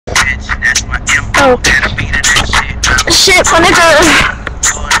Oh. Shit, my nigga.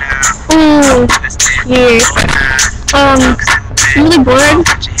 Ooh. Yeah. I'm really bored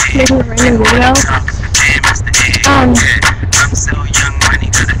making a random video. I'm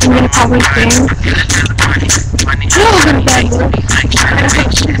gonna probably sing. No, I'm gonna bad word.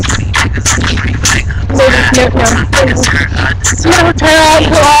 No. No, turn out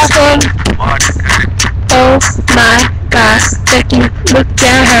so awesome. Oh my god, Becky, look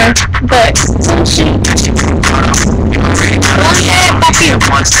at her butt. She. Oh yeah, Becky.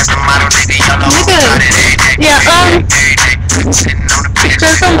 Nigga. Yeah,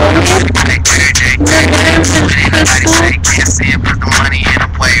 there's some movie.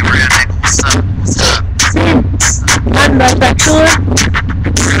 I'm bisexual.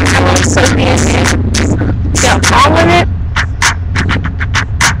 I like Sophie. Yeah, all of it.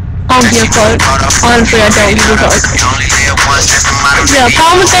 I don't give a fuck. Honestly, I don't give a fuck. Yeah,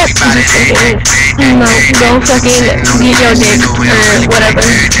 problem with that, just fucking, no, don't fucking beat your dick, or whatever.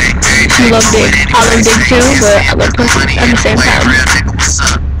 You love dick. I love dick too, but I love pussy at the same time.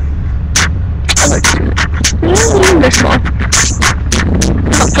 I love two. They're small.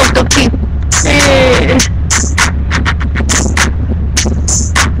 Oh, fucked up teeth. Hey.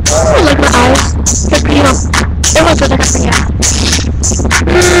 Oh, I like my eyes. They're pretty long. It was what I got, yeah.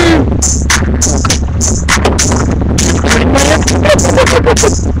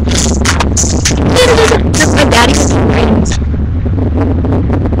 That's my daddy with some rings.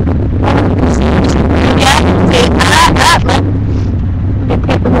 Yeah, say that, get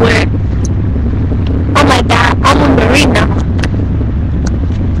paperwork. Oh my god, I'm a Marine now.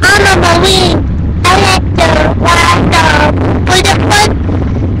 I'm a Marine. I like to ride with the foot.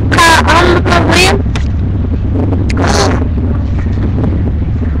 I'm a Marine.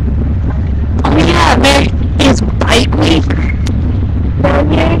 Oh yeah, man, it's bike week. Down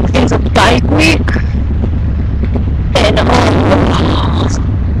here is a bike week. And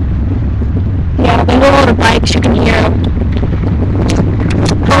yeah, when we're on the bikes, you can hear them.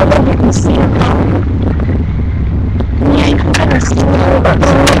 I don't know if you can see them now. Yeah, you can kind of see them, but I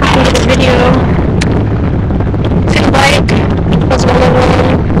made a video. See the bike? That's what I'm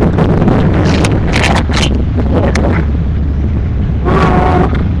doing.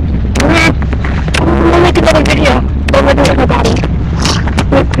 I'll make another video. What am I doing with my body?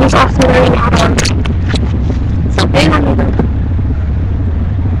 With these awesome wearing add-ons. Something on me.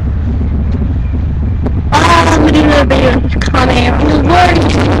 I'm gonna do another video in the comment. I'm learning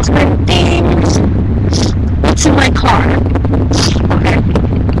to use my things. What's in my car? Okay.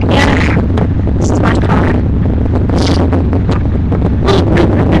 Yeah. This is my car.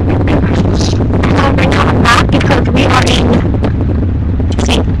 Right now I'm back because we are in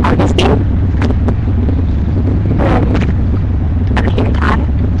St. Augustine. I'm here tired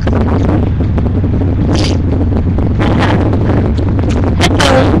because I'm awesome. I have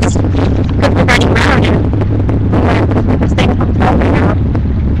headphones because we're running around and I'm going to put this thing on the phone right now.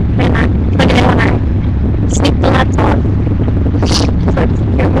 And I'm plugging it when I sneak the lights on. So it's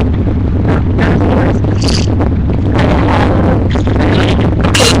here. No, it's yours.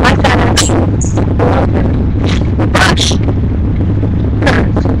 I have my fat ass. Brush.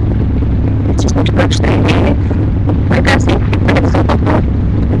 Just need to brush that, okay? Like I said, it's so helpful.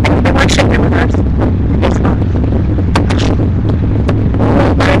 And they want sugar with us. It's not.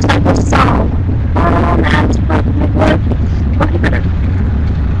 But like a song. Oh, that's fucking good. Okay, better.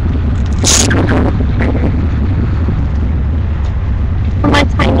 For my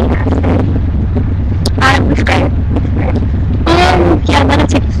tiny ass. I was great. Yeah, that'll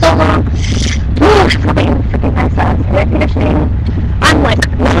take so long. Ooh, it's probably freaking nice ass air conditioning. I'm like,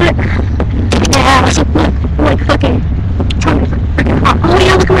 what? Yeah, I'm like fucking trying to freaking hot. Oh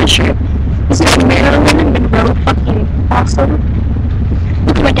yeah, look at my shirt. This is Marilyn Monroe fucking awesome.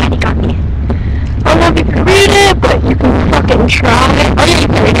 Look what my daddy got me. I don't know if you can read it, but you can fucking try. Oh yeah, you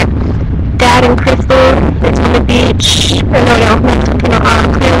can read it. Dad and Crystal, it's on the beach. Or no,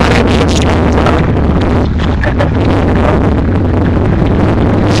 Clearwater Beach.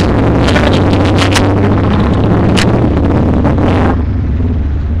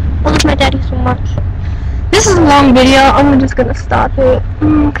 I love my daddy so much. This is a long video. I'm just gonna stop it.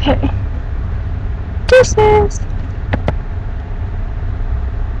 Okay. Deuces.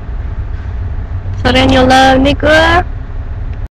 So then you'll love nigga.